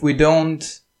 If we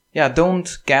don't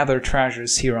gather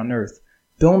treasures here on earth,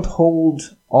 don't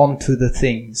hold on to the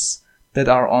things that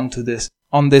are on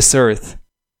this earth,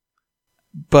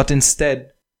 but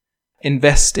instead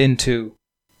invest into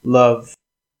love,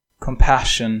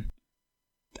 compassion,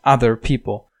 other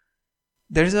people.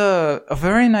 There's a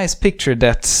very nice picture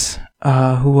that,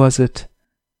 who was it?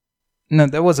 No,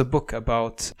 there was a book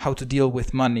about how to deal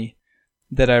with money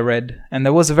that I read. And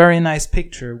there was a very nice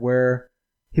picture where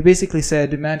he basically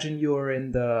said, imagine you're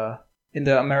in the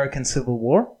American Civil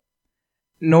War,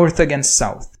 North against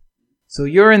South. So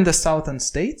you're in the southern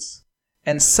states,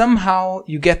 and somehow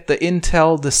you get the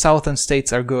intel the southern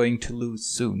states are going to lose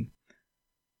soon.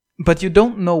 But you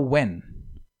don't know when.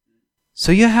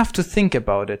 So you have to think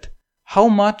about it. How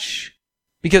much,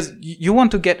 because you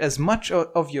want to get as much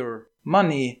of your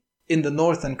money in the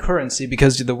northern currency,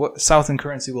 because the southern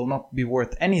currency will not be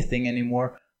worth anything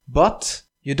anymore, but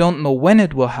you don't know when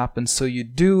it will happen, so you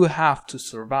do have to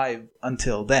survive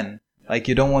until then. Like,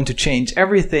 you don't want to change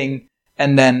everything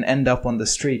and then end up on the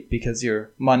street because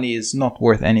your money is not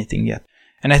worth anything yet.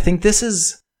 And I think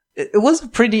it was a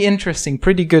pretty interesting,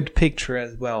 pretty good picture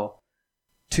as well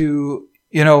to,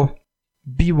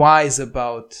 be wise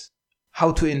about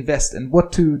how to invest and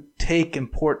what to take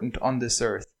important on this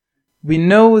earth. We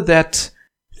know that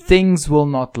things will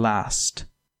not last,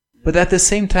 but at the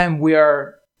same time we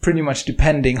are pretty much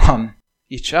depending on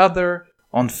each other,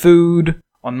 on food,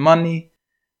 on money.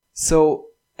 So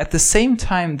at the same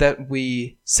time that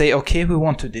we say, okay, we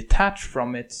want to detach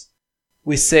from it,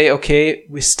 we say, okay,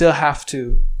 we still have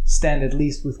to stand at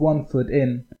least with one foot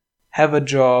in, have a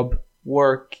job,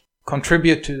 work,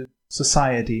 contribute to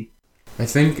society. I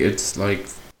think it's like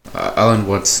Alan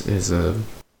Watts is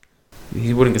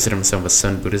he wouldn't consider himself a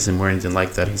Zen Buddhism or anything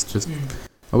like that. He's just,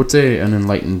 I would say, an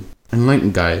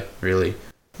enlightened guy, really,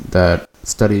 that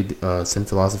studied Zen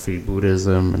philosophy,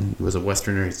 Buddhism, and he was a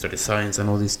Westerner. He studied science and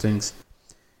all these things.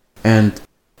 And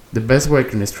the best way I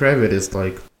can describe it is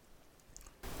like,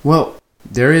 well,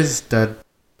 there is that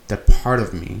part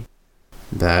of me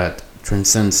that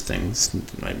transcends things,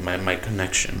 my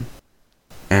connection.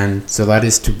 And so that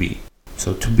is to be.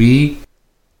 So to be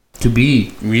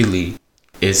really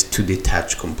is to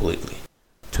detach completely.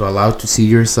 To allow to see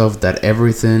yourself that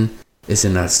everything is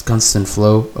in a constant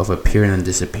flow of appearing and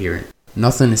disappearing.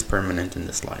 Nothing is permanent in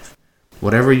this life.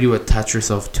 Whatever you attach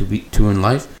yourself to in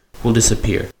life will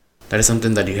disappear. That is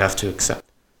something that you have to accept.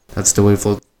 That's the way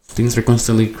things are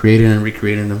constantly creating and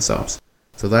recreating themselves.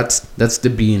 So that's the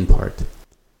being part.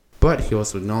 But he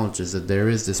also acknowledges that there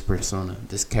is this persona,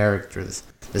 this character, this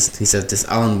he says, this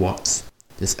Alan Watts,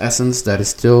 this essence that is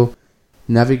still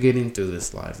navigating through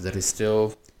this life, that is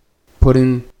still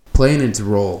playing its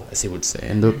role, as he would say.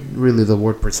 And really, the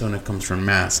word persona comes from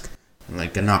mask,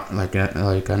 like an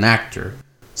actor.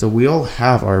 So we all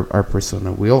have our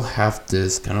persona. We all have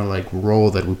this kind of like role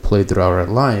that we play throughout our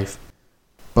life.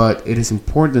 But it is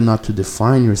important not to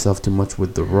define yourself too much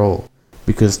with the role,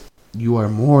 because you are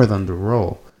more than the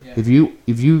role. Yeah. If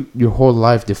you your whole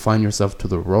life define yourself to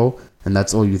the role and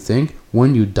that's all you think,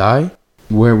 when you die,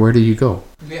 where do you go?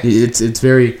 Yeah. It's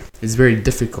very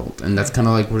difficult, and that's kind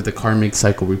of like where the karmic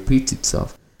cycle repeats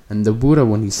itself. And the Buddha,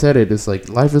 when he said it, is like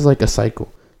life is like a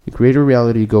cycle. You create a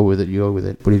reality, you go with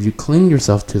it. But if you cling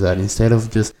yourself to that instead of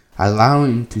just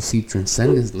allowing to see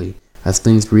transcendently as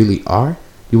things really are,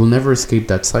 you will never escape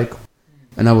that cycle.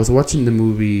 And I was watching the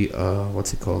movie,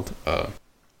 what's it called?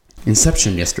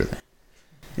 Inception yesterday.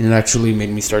 And it actually made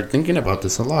me start thinking about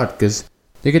this a lot, because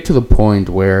they get to the point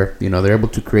where, they're able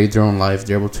to create their own life,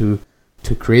 they're able to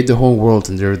create the whole world,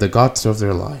 and they're the gods of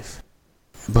their life.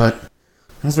 But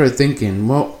I started thinking,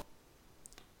 well,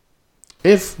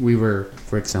 if we were,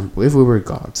 for example,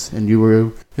 gods, and you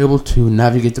were able to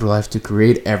navigate through life to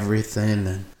create everything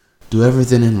and do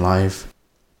everything in life,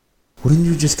 wouldn't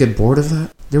you just get bored of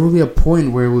that? There would be a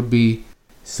point where it would be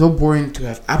so boring to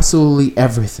have absolutely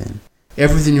everything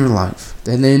in your life.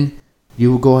 And then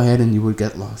you would go ahead and you would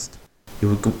get lost. You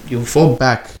would fall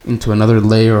back into another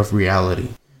layer of reality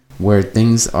where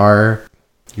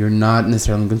you're not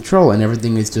necessarily in control and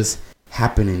everything is just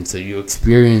happening. So you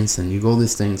experience and you go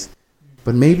these things.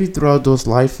 But maybe throughout those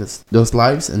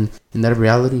lives and in that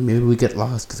reality, maybe we get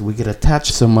lost because we get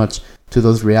attached so much to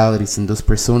those realities and those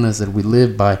personas that we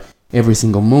live by every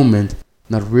single moment,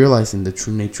 not realizing the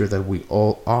true nature that we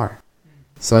all are.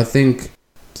 So I think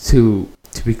to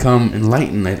become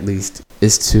enlightened, at least,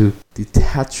 is to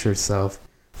detach yourself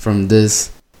from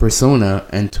this persona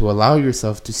and to allow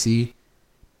yourself to see,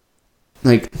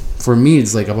 like, for me,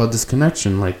 it's like about this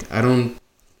connection. Like,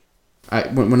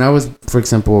 when I was, for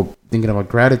example, thinking about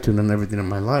gratitude and everything in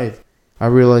my life, I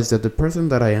realized that the person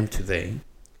that I am today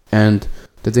and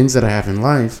the things that I have in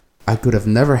life, I could have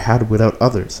never had without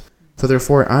others. So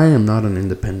therefore, I am not an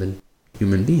independent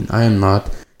human being. I am not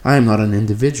an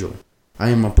individual. I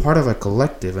am a part of a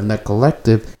collective, and that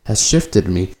collective has shifted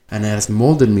me and has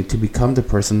molded me to become the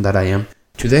person that I am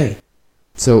today.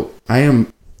 So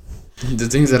the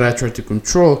things that I try to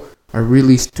control are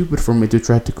really stupid for me to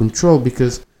try to control,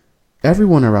 because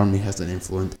everyone around me has an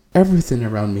influence. Everything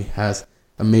around me has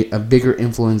a bigger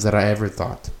influence than I ever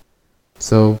thought.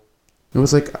 So it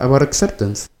was like about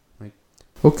acceptance. Like,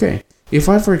 okay, if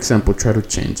I, for example, try to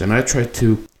change and I try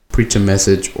to preach a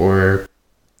message or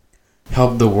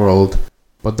help the world,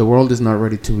 but the world is not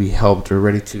ready to be helped or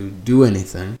ready to do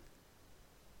anything,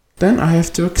 then I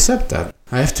have to accept that.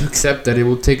 I have to accept that it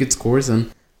will take its course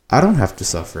and I don't have to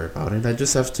suffer about it. I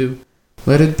just have to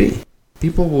let it be.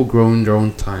 People will grow in their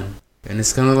own time. And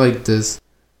it's kind of like this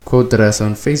quote that I saw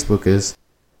on Facebook is,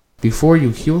 before you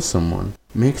heal someone,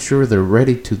 make sure they're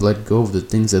ready to let go of the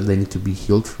things that they need to be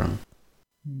healed from.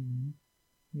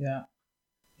 Yeah.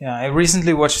 Yeah, I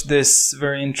recently watched this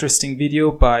very interesting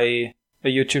video by a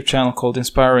YouTube channel called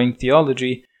Inspiring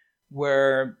Theology,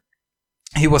 where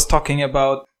he was talking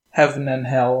about heaven and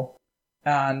hell.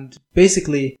 And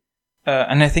basically,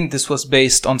 and I think this was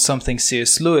based on something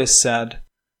C.S. Lewis said,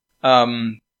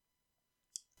 in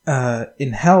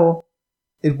hell,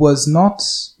 it was not,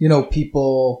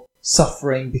 people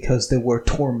suffering because they were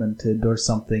tormented or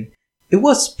something. It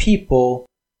was people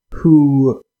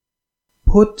who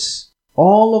put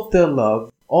all of their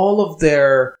love, all of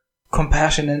their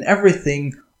compassion and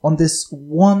everything on this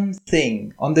one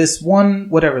thing, on this one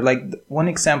whatever. Like, one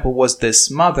example was this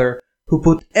mother who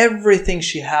put everything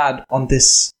she had on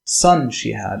this son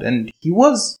she had. And he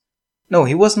was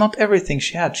not everything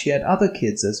she had. She had other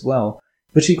kids as well.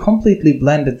 But she completely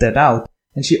blended that out.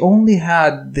 And she only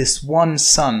had this one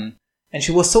son. And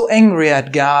she was so angry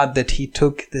at God that he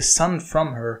took this son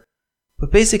from her.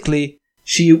 But basically,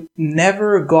 she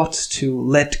never got to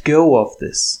let go of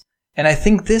this. And I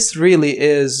think this really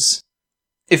is,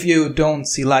 if you don't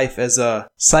see life as a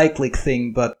cyclic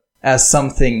thing, but as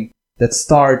something that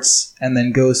starts and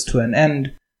then goes to an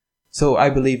end. So I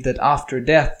believe that after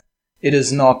death, it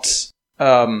is not,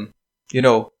 I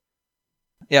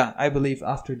believe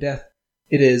after death,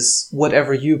 it is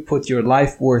whatever you put your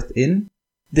life worth in,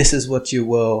 this is what you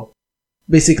will,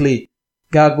 basically,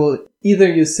 God will, either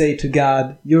you say to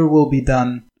God, your will be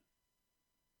done,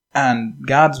 and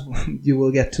you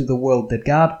will get to the world that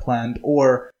God planned,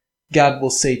 or God will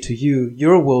say to you,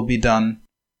 your will be done,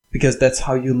 because that's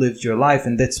how you lived your life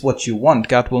and that's what you want.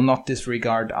 God will not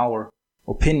disregard our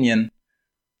opinion.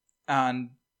 And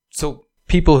so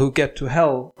people who get to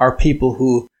hell are people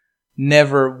who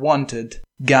never wanted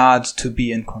God to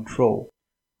be in control.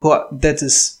 But that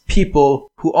is people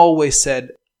who always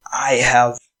said,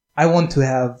 I want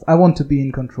to be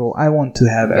in control. I want to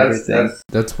have everything.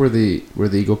 That's where the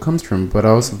ego comes from. But I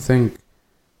also think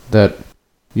that,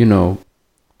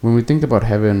 when we think about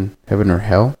heaven or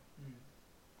hell,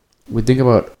 we think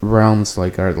about realms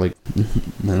like not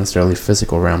necessarily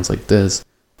physical realms like this,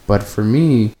 but for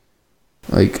me,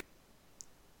 like,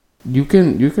 you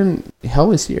can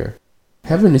hell is here,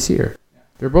 heaven is here,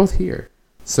 they're both here.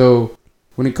 So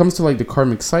when it comes to like the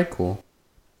karmic cycle,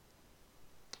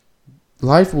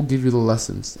 life will give you the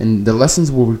lessons, and the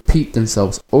lessons will repeat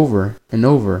themselves over and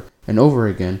over and over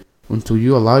again until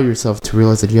you allow yourself to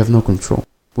realize that you have no control.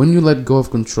 When you let go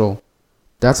of control,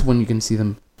 that's when you can see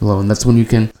them below, and that's when you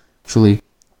can actually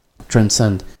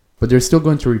transcend. But they're still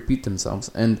going to repeat themselves.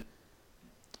 And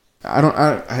I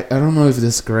don't know if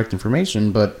this is correct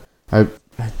information, but I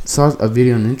saw a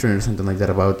video on the internet or something like that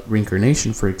about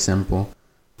reincarnation, for example,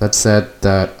 that said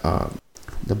that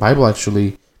the Bible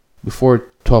actually,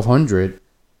 before 1200,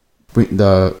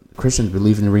 the Christians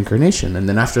believed in reincarnation, and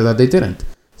then after that they didn't.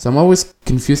 So I'm always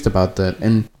confused about that.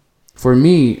 And for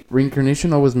me,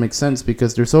 reincarnation always makes sense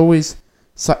because there's always,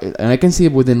 and I can see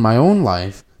it within my own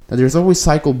life, that there's always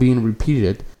cycle being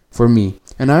repeated for me.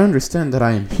 And I understand that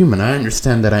I am human. I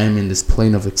understand that I am in this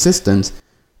plane of existence.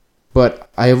 But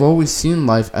I have always seen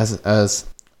life as a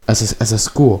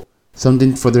school.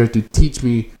 Something for there to teach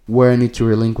me where I need to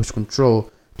relinquish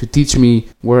control. To teach me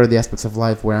where are the aspects of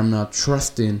life where I'm not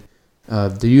trusting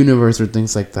the universe or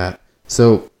things like that.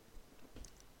 So,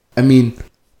 I mean,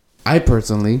 I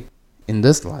personally, in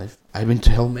this life, I've been to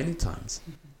hell many times.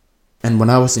 And when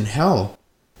I was in hell,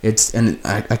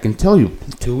 I can tell you,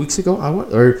 2 weeks ago,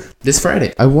 this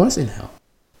Friday, I was in hell.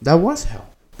 That was hell.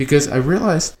 Because I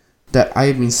realized that I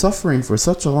had been suffering for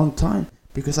such a long time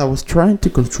because I was trying to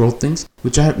control things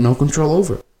which I had no control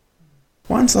over.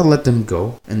 Once I let them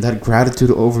go and that gratitude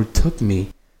overtook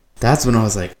me, that's when I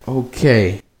was like,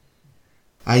 okay,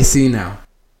 I see now.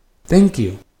 Thank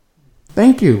you.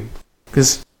 Thank you.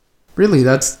 Because really,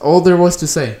 that's all there was to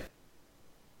say.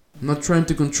 I'm not trying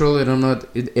to control it.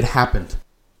 It happened.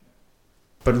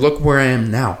 But look where I am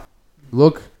now.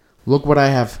 Look what I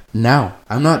have now.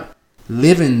 I'm not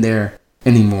living there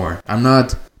anymore. I'm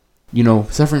not,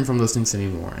 suffering from those things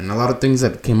anymore. And a lot of things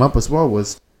that came up as well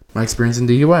was my experience in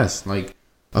the U.S., like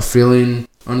a feeling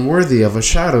unworthy of a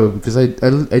shadow because I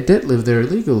did live there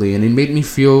illegally, and it made me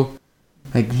feel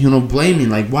like, blaming,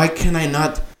 like, why can I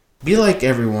not be like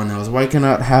everyone else? Why can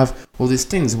I not have all these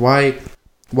things? Why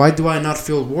do I not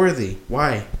feel worthy?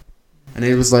 Why? And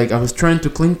it was like I was trying to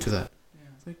cling to that.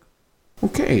 It's like,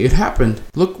 okay, it happened.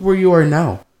 Look where you are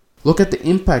now. Look at the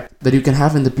impact that you can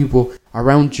have in the people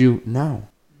around you now.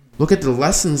 Look at the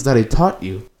lessons that it taught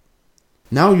you.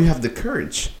 Now you have the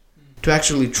courage to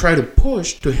actually try to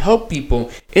push to help people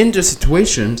in those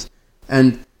situations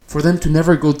and for them to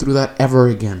never go through that ever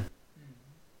again.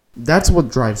 That's what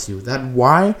drives you. That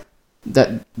why,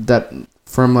 that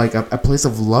from like a place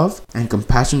of love and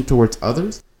compassion towards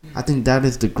others, I think that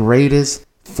is the greatest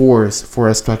force for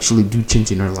us to actually do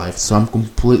change in our life. So I'm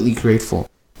completely grateful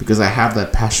because I have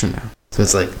that passion now. So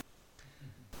it's like,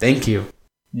 thank you.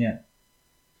 Yeah.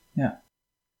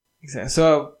 Exactly.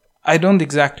 So I don't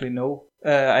exactly know.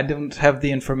 I don't have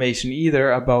the information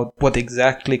either about what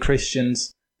exactly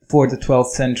Christians for the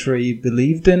 12th century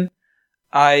believed in.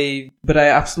 But I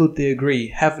absolutely agree.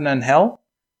 Heaven and hell,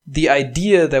 the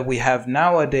idea that we have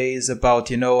nowadays about,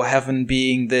 heaven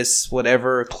being this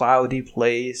whatever cloudy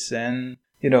place and,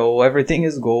 everything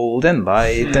is gold and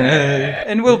light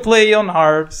and we'll play on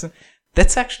harps.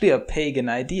 That's actually a pagan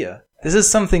idea. This is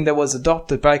something that was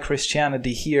adopted by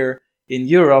Christianity here in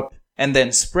Europe and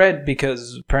then spread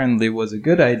because apparently it was a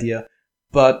good idea,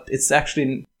 but it's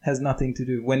actually has nothing to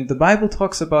do. When the Bible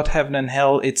talks about heaven and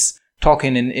hell, it's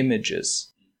talking in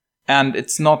images, and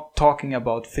it's not talking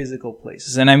about physical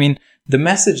places. And I mean, the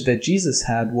message that Jesus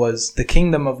had was the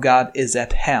kingdom of God is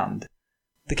at hand.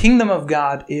 The kingdom of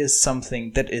God is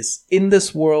something that is in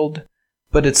this world,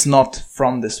 but it's not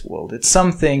from this world. It's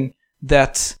something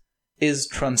that is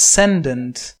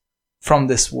transcendent from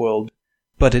this world,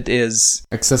 but it is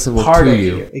accessible part to of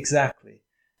you. Here. Exactly.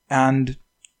 And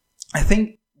I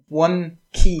think one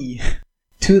key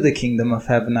to the kingdom of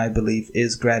heaven, I believe,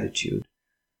 is gratitude.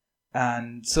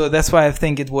 And so that's why I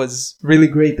think it was really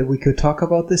great that we could talk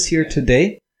about this here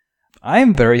today. I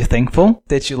am very thankful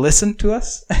that you listened to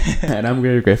us. And I'm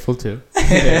very grateful too.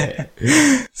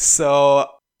 So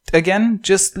again,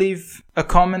 just leave a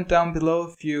comment down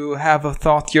below if you have a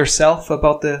thought yourself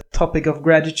about the topic of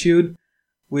gratitude.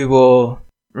 We will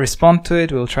respond to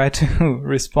it. We'll try to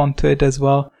respond to it as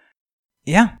well.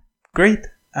 Yeah, great.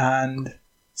 And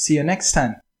see you next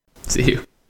time. See you.